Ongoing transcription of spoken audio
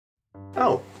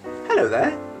Oh, hello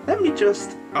there. Let me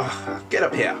just... get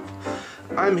up here.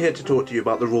 I'm here to talk to you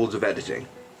about the rules of editing.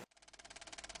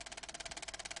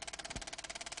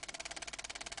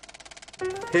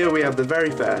 Here we have the very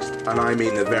first, and I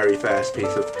mean the very first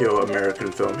piece of pure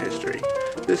American film history.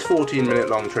 This 14-minute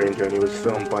long train journey was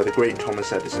filmed by the great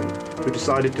Thomas Edison, who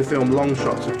decided to film long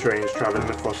shots of trains travelling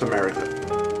across America.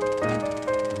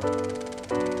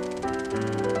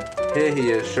 Here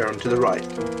he is shown to the right.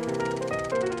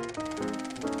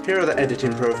 Here are the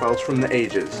editing profiles from the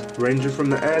ages, ranging from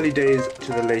the early days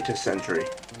to the latest century.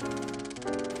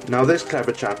 Now this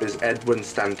clever chap is Edwin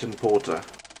Stanton Porter.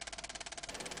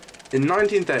 In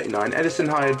 1939, Edison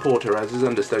hired Porter as his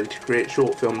understudy to create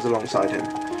short films alongside him.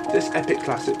 This epic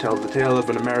classic tells the tale of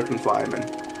an American fireman.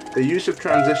 The use of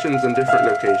transitions and different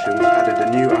locations added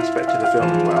a new aspect to the film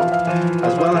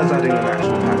as well as adding an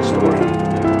action-packed story.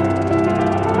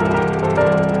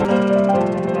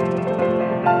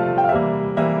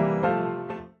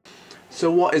 So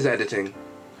what is editing?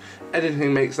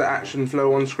 Editing makes the action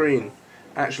flow on screen.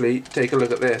 Actually, take a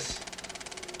look at this.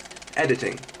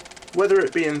 Editing, whether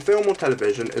it be in film or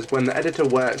television, is when the editor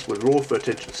works with raw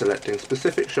footage, selecting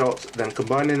specific shots, then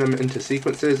combining them into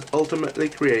sequences, ultimately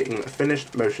creating a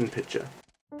finished motion picture.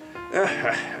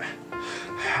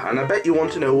 And I bet you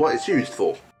want to know what it's used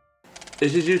for.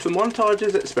 It is used for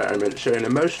montages, experiments, showing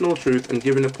emotional truth and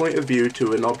giving a point of view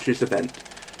to an obtuse event,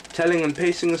 telling and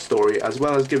pacing a story, as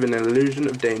well as giving an illusion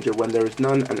of danger when there is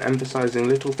none and emphasizing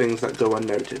little things that go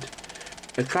unnoted.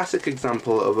 A classic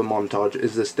example of a montage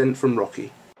is the stint from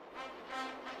Rocky.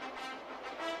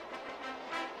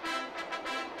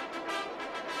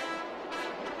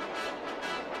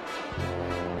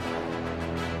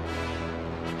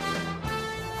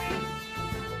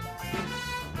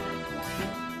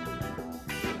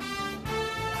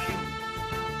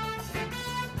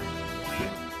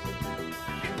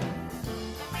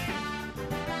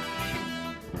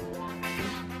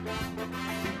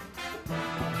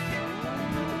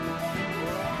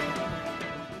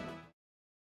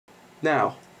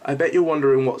 Now, I bet you're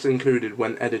wondering what's included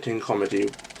when editing comedy.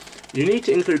 You need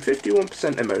to include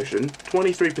 51% emotion,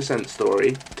 23%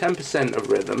 story, 10%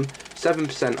 of rhythm,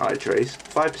 7% eye trace,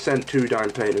 5% 2-dime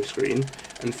plane of screen,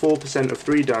 and 4% of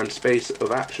 3-dime space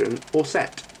of action or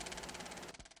set.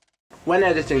 When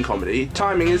editing comedy,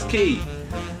 timing is key.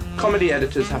 Comedy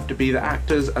editors have to be the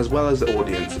actors as well as the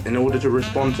audience in order to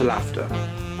respond to laughter.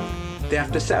 They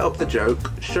have to set up the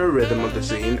joke, show rhythm of the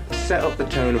scene, set up the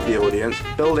tone of the audience,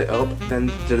 build it up,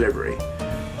 then delivery.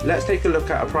 Let's take a look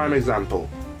at a prime example,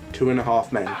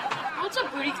 2.5 Men. What's a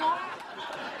booty call?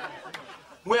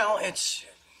 Well, it's...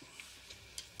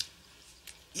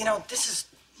 You know, this is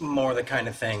more the kind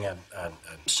of thing a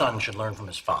son should learn from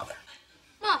his father.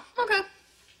 Oh, okay.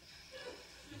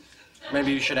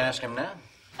 Maybe you should ask him now.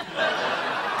 All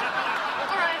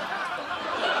right.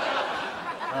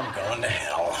 I'm going to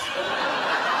hell.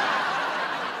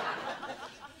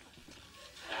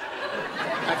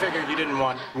 I figured you didn't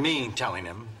want me telling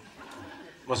him.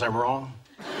 Was I wrong?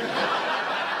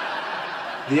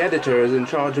 The editor is in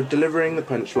charge of delivering the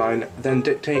punchline, then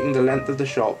dictating the length of the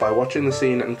shot by watching the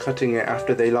scene and cutting it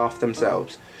after they laugh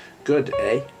themselves. Good,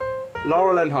 eh?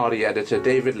 Laurel and Hardy editor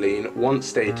David Lean once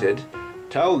stated,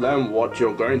 "Tell them what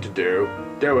you're going to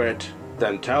do it,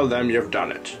 then tell them you've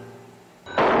done it."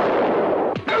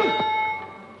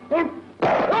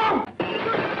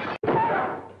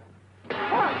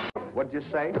 What'd you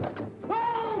say?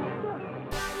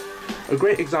 A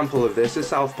great example of this is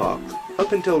South Park.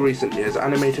 Up until recent years,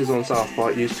 animators on South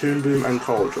Park used Toon Boom and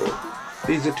CorelDRAW.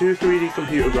 These are two 3D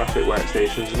computer graphic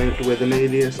workstations linked with an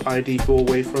alias ID4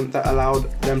 wavefront that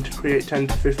allowed them to create 10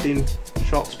 to 15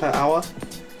 shots per hour.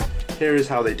 Here is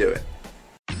how they do it.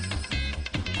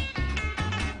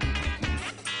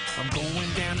 I'm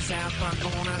going down to South Park,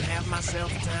 gonna have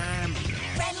myself a time.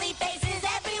 Friendly faces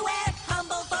everywhere,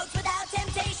 humble folks without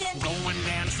temptation. Going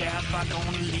down to South Park,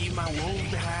 gonna leave my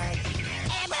woes behind.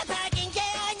 And we're parking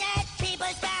net, people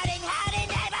spouting howdy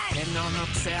neighbor. Heading on up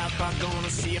to South Park, gonna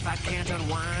see if I can't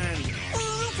unwind.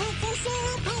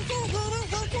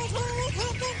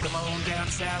 Come on down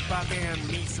to South Park and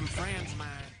meet some friends of mine.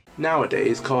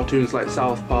 Nowadays, cartoons like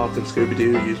South Park and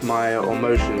Scooby-Doo use Maya or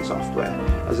motion software,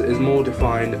 as it is more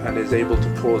defined and is able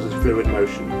to cause fluid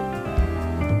motion.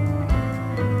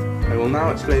 I will now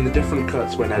explain the different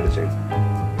cuts when editing.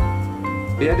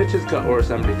 The editor's cut or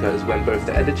assembly cut is when both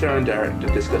the editor and director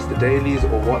discuss the dailies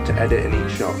or what to edit in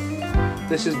each shot.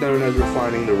 This is known as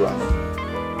refining the rough.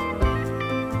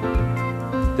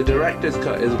 The director's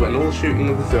cut is when all shooting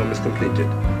of the film is completed.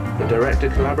 The director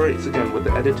collaborates again with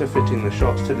the editor, fitting the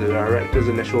shots to the director's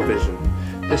initial vision.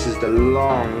 This is the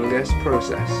longest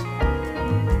process.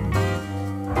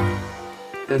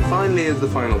 Then finally is the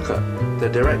final cut. The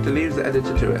director leaves the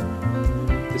editor to it.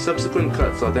 The subsequent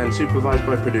cuts are then supervised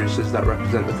by producers that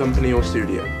represent the company or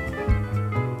studio.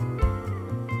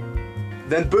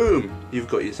 Then boom! You've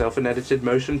got yourself an edited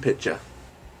motion picture.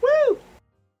 Woo!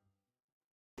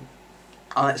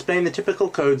 I'll explain the typical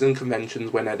codes and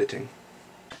conventions when editing.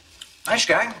 Nice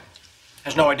guy.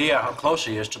 Has no idea how close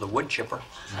he is to the wood chipper.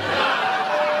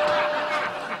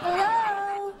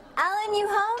 Hello? Alan, you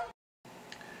home?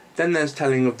 Then there's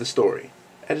telling of the story.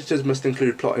 Editors must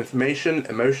include plot information,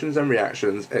 emotions and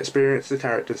reactions, experience the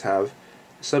characters have,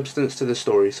 substance to the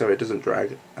story so it doesn't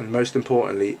drag, and most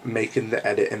importantly, making the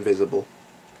edit invisible.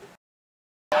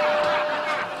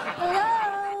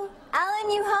 Hello?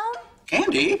 Alan, you home?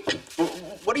 Candy?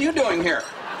 What are you doing here?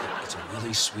 It's a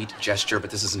really sweet gesture, but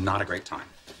this is not a great time.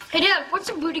 Hey, Dad, what's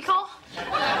a booty call?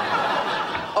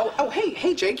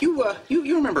 Hey, Jake, you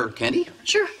remember Candy?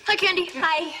 Sure. Hi, Candy.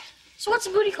 Hi. So what's a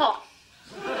booty call?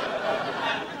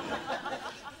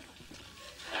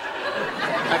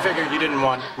 I figured you didn't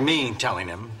want me telling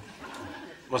him.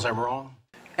 Was I wrong?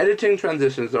 Editing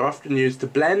transitions are often used to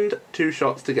blend two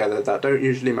shots together that don't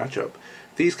usually match up.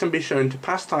 These can be shown to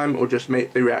pass time or just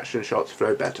make the reaction shots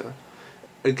flow better.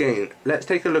 Again, let's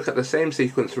take a look at the same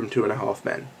sequence from 2.5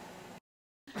 Men.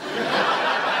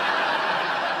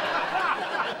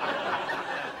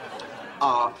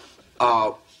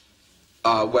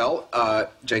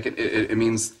 Jake, it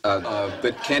means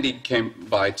that Candy came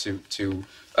by to do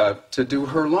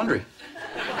her laundry.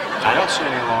 I don't see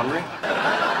any laundry.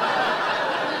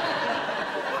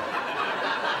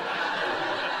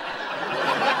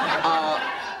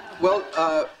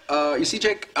 You see,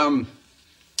 Jake,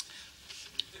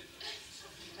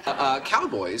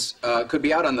 cowboys could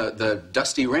be out on the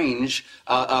dusty range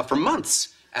for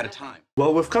months at a time.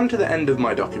 Well, we've come to the end of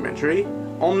my documentary,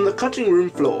 On the Cutting Room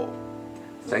Floor.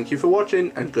 Thank you for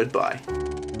watching and goodbye.